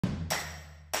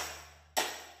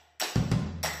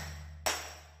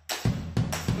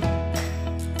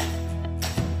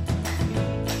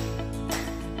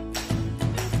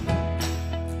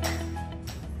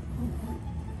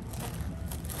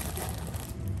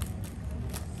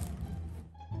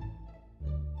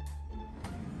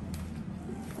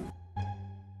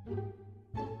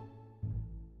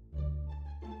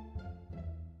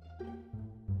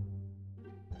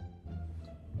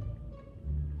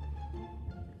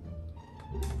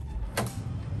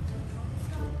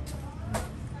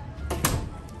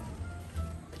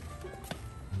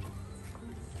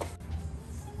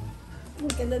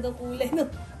Ganda ng kulay, no?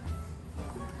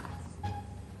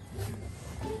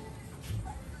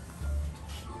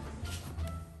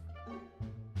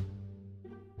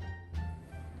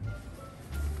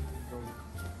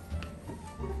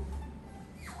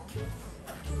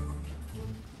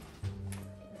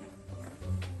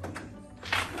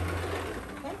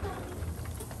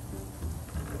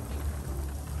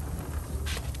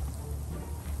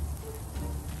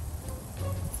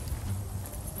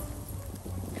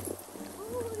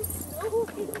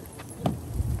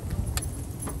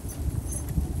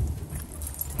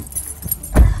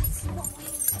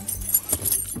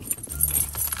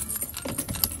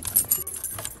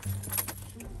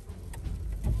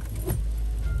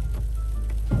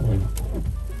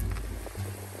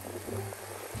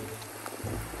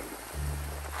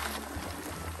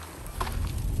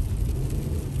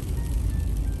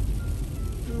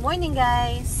 Morning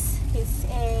guys, it's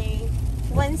a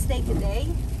Wednesday today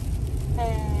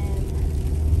and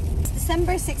it's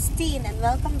December 16 and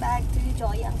welcome back to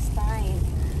Joyang's Time.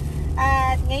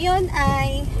 At ngayon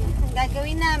ay ang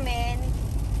gagawin namin,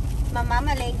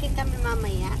 mamamalengke kami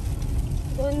mamaya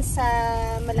doon sa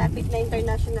malapit na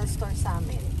international store sa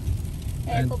amin.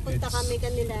 And pupunta kami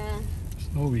kanila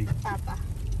snowing. Papa.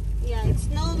 Yeah, it's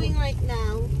snowing right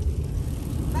now.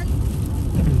 But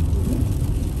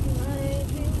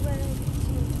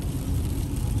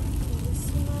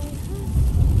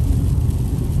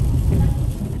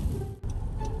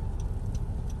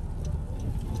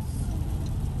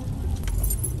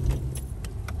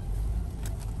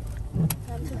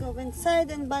inside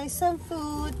and buy some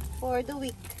food for the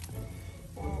week.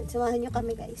 And samahan nyo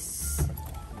kami guys.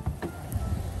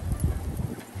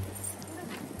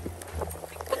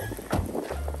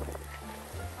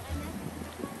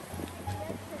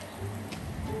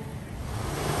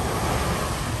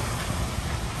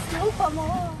 Snow pa mo!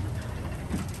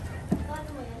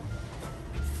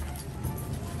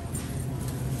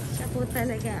 Siya po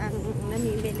talaga ang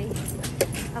namimili.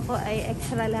 Ako ay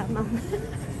extra lamang.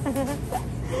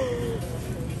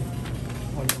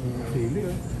 Walang sili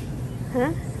eh. Ha?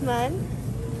 Man?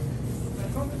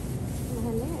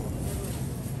 Mahal na yan.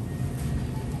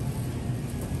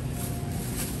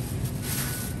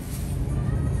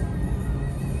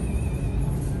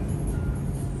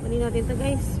 Kunin natin to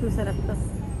guys. Masarap to.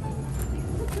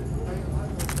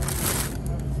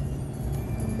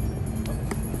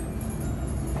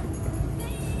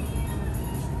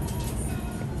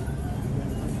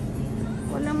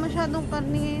 Masyadong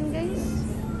karne ngayon guys.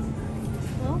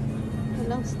 No?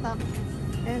 Walang stock.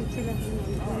 Ayan sila.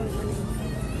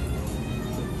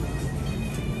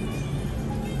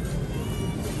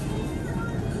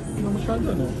 Hindi masyado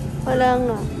no? Wala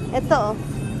nga. Ito oh.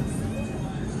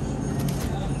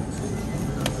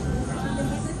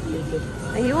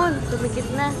 Ayun, tumikit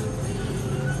na.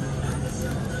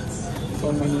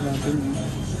 So, ano natin yun?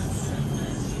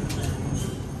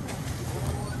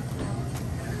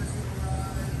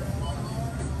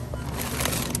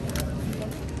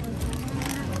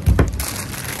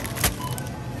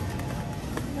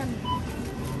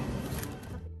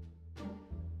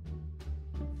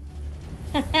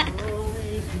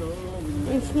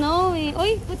 It's snowy.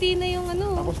 Uy, puti na yung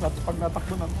ano. Tapos pag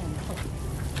natakbo na ako.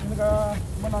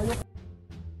 Naka-malayo.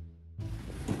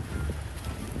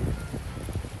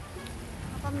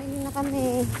 Nakamili na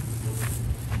kami.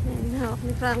 Ayan, hawak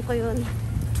ni Franco yun.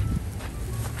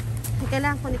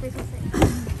 Kailangan ko ni ko yung sasay.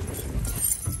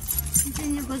 Kasi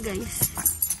nyo ba guys?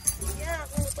 Yeah,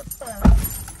 kumukot pa.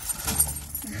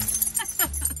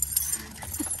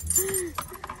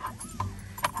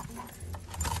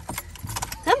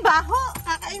 Ang baho!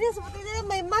 Kakainis mo tayo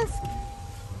may mask.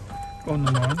 Oo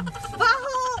naman.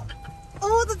 Baho!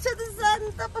 Umutod siya dun sa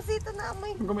tapos ito na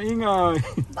amoy. Huwag ka maingay.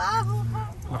 Baho ka.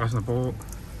 Lakas na po.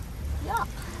 Yuck!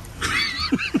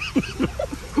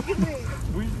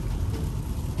 Uy.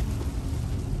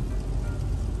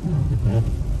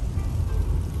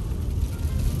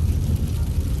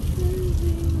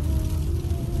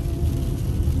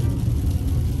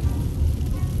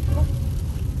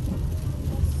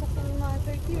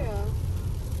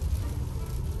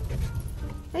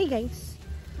 Hey guys,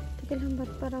 teka lang ba't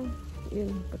parang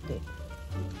yun puti.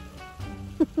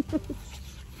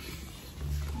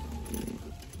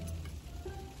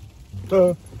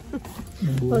 Ito.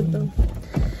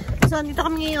 So dito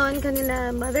kami ngayon kanila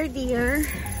mother dear.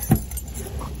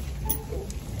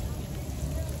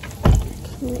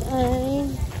 Ay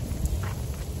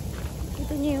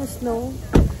kita niyo yung snow.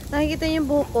 Nakikita niyo yung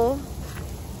buko.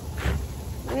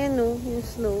 Ayan o, yung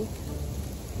snow.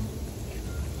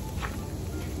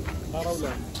 Araw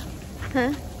lang. Ha?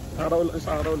 Araw lang,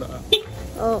 sa araw lang.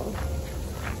 Oo.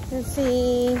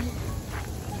 Kasi,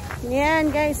 yan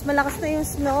guys, malakas na yung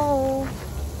snow.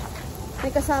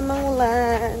 May kasamang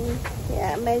ulan.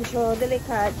 Yeah, medyo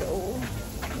delikado.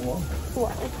 Wow.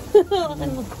 Wow.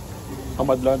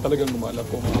 Kamadlaan talagang lumalap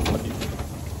po mga kapatid.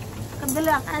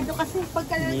 Delikado kasi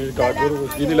pagka Delikado,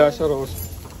 Rose. Hindi nila siya, Rose.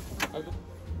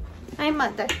 Hi,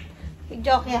 mother.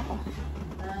 Joke ako.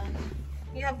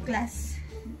 You have class.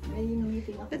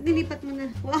 Ba't nilipat mo na?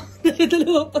 Wow,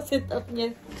 dalawa pa set up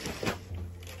niya.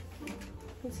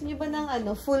 Gusto niyo ba ng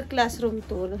full classroom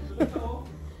tour?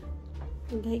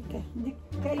 Hindi ka. Hindi,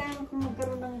 kailangan ko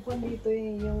magkaroon ng kwan dito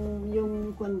eh.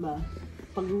 Yung kwan ba?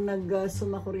 Pag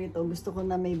nag-zoom ako rito, gusto ko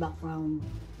na may background.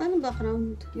 Ano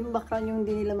background? Yung background yung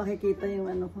hindi nila makikita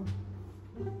yung ano ko.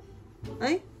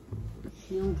 Ay?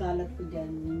 Yung kalat ko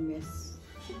dyan, yung mess.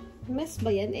 Mess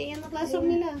ba yan? Eh, yan ang classroom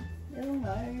nila. Yan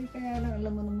nga, kaya lang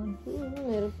alam mo naman.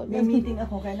 Meron pa. May meeting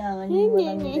ako, kailangan yung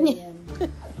walang ganyan.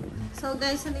 So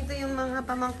guys, nandito yung mga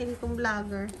pamangkin kong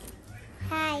vlogger.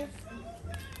 Hi.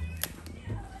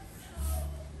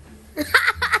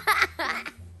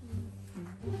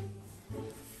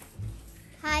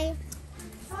 Hi.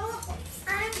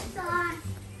 I'm sorry.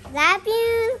 Love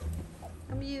you.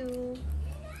 Love you.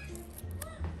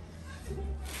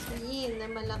 Sayin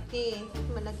na malaki.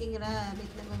 Malaking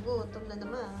rabbit na magutom na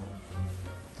naman.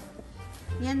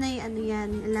 Yan ay yan.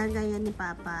 Alaga yan ni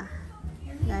Papa.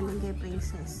 Galing kay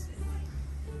Princess.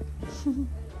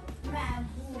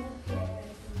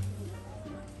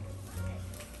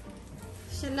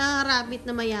 Siya lang rabbit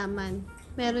na mayaman.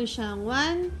 Meron siyang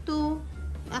 1,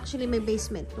 2, actually may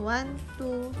basement. 1,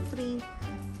 2, 3,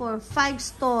 4, 5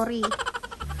 story.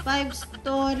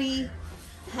 5-story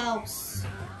house.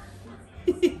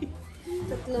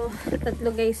 Tatlo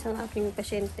guys ang aking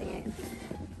pasyente ngayon.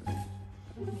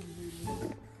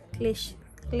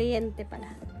 Kliyente pala.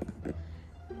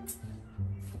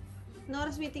 No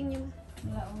oras meeting niyo?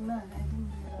 Wala una.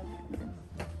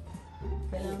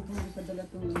 Kailangan ko magpadala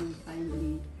itong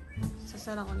kindly.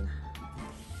 Sasara ko na.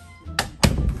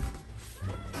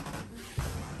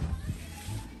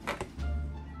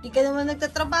 Di ka naman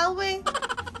nagtatrabaho eh.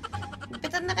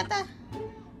 Gupitan na kita.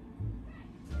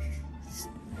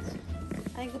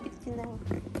 Ay, gupitin na ako.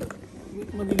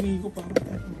 Maliligo pa.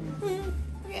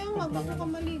 Kaya nga, bago ka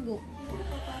maligo.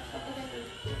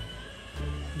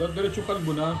 Diretso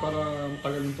kalbo na para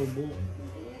matagal ng tubo.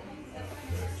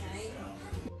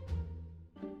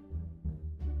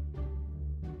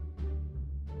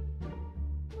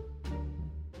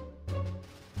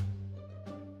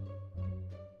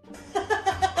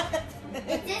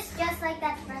 Is this just like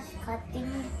that fresh cutting?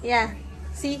 Yeah.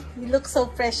 See? You look so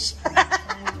fresh.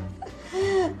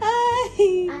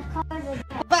 Ay! I'm called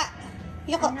a Ba!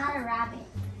 Yoko. I'm not a rabbit.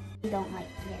 You don't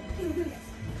like kids.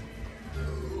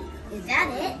 Is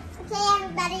that it? Okay,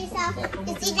 everybody, so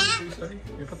you see that?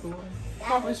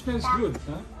 Oh, it smells good,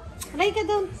 ha? Ray ka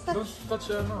doon. Don't touch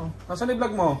Nasaan yung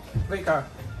vlog mo? Ray ka.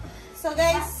 So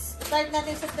guys, start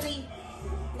natin sa 3.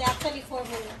 Hindi, actually 4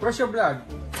 muna. Where's your vlog?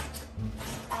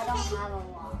 I don't have a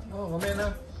wall. Oh, mamaya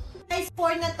na. Guys,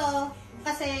 4 na to.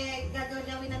 Kasi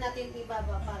gagawin na natin yung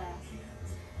ibaba para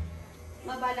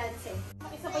mabalance eh.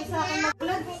 Makisabay sa akin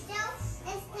mag-vlog.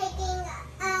 Is taking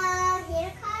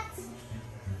haircuts.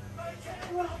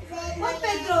 What,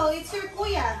 Pedro? It's your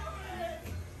kuya.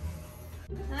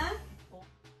 Ha?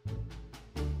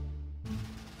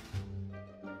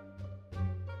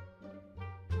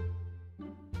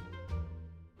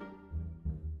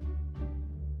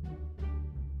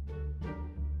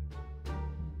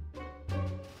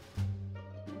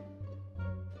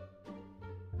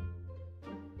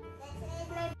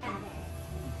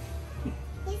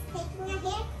 He's taking a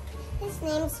hair. His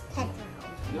name's Pedro.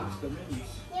 Yes, the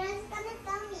menus. He was gonna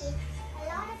tell me a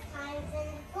lot of times in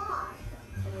the vlog.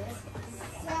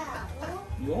 So,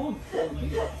 Yun.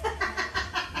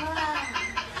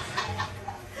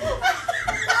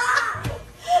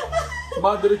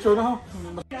 Diretso na, ha?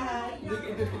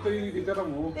 Ito yung itira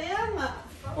mo. Kaya nga.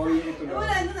 O yung ito na.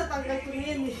 Wala na, natanggal ko na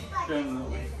yan eh. Kaya nga.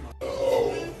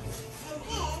 and this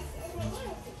is my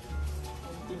ear.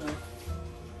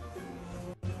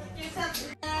 Here's up,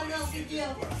 video.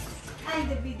 Ay,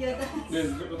 the video na. Then,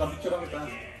 nakapicture lang kita.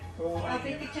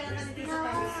 Picture na natin sa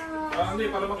Paris. Hindi,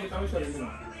 para makita mo siya.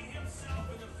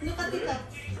 Look at it up.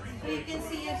 So you can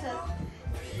see yourself.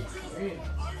 Okay.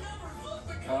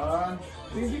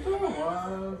 Dito mo.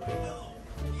 1, 2.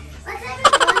 What type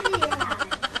of phone do you have?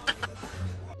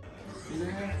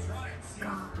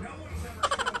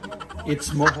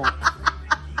 It's mohawk.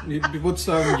 You put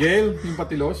some gel, yung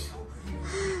patilos.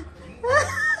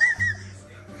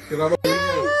 Kiraro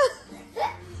yun.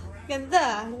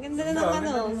 Ganda. Ganda na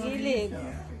ng gilid.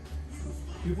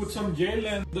 You put some gel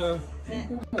and mo.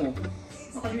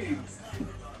 Nakaliit.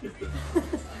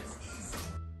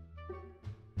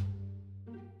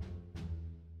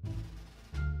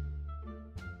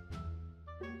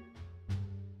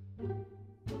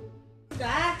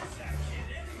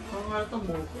 Ang ito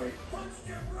mo, right?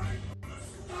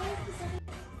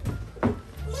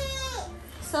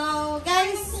 So,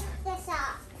 guys, Pick this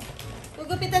up.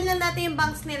 gugupitan lang natin yung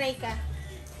bangs ni Reika.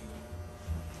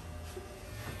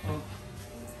 Oh.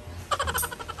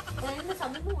 Dahil na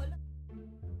sabi mo, wala.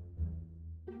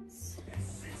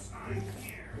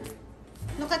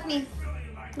 Look at me.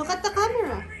 Look at the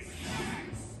camera.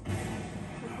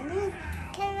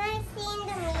 Can I see in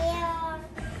the mirror?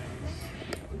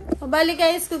 Mabali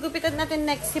guys, gugupitan natin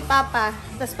next si Papa.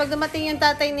 Tapos pag dumating yung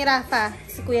tatay ni Rafa,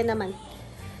 si Kuya naman.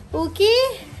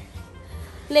 Okay?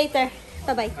 Later.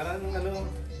 Bye-bye. Parang ano?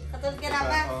 Katulad ka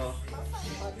Rafa? Oo.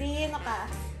 O, di ano ka?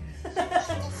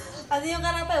 Ano yung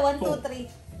ka Rafa? 1, 2,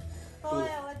 3. Oh,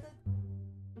 yeah, 1, 2,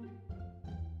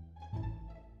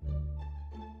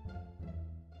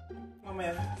 3.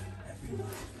 Mamaya.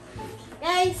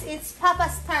 Guys, it's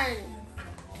Papa's turn.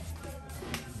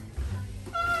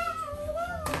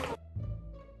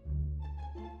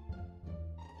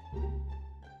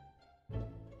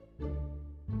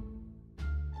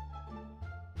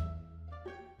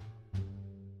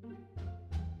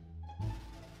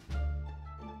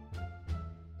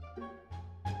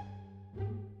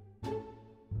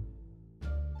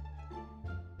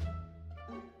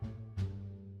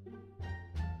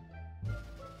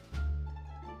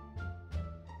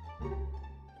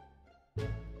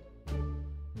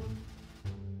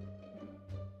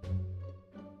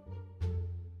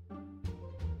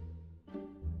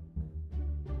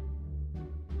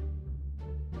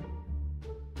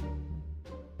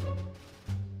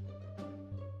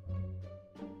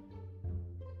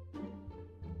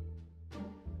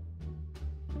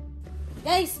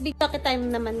 Guys, big pocket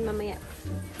time naman mamaya.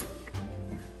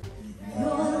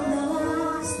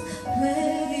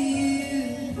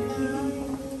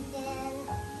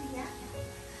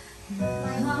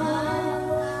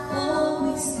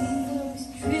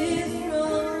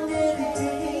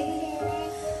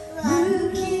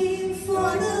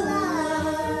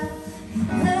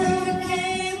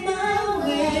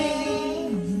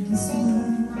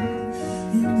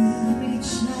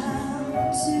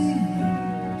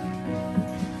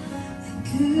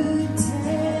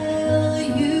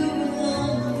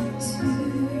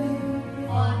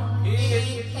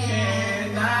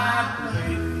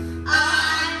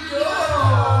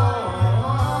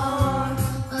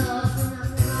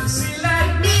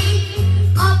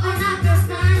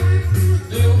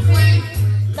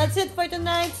 That's it for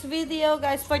tonight's video,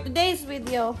 guys. For today's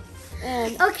video.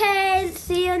 And Okay,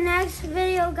 see you next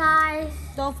video, guys.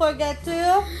 don't forget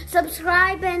to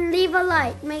Subscribe and leave a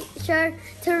like. Make sure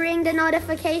to ring the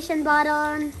notification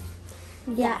button.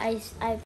 Yeah, I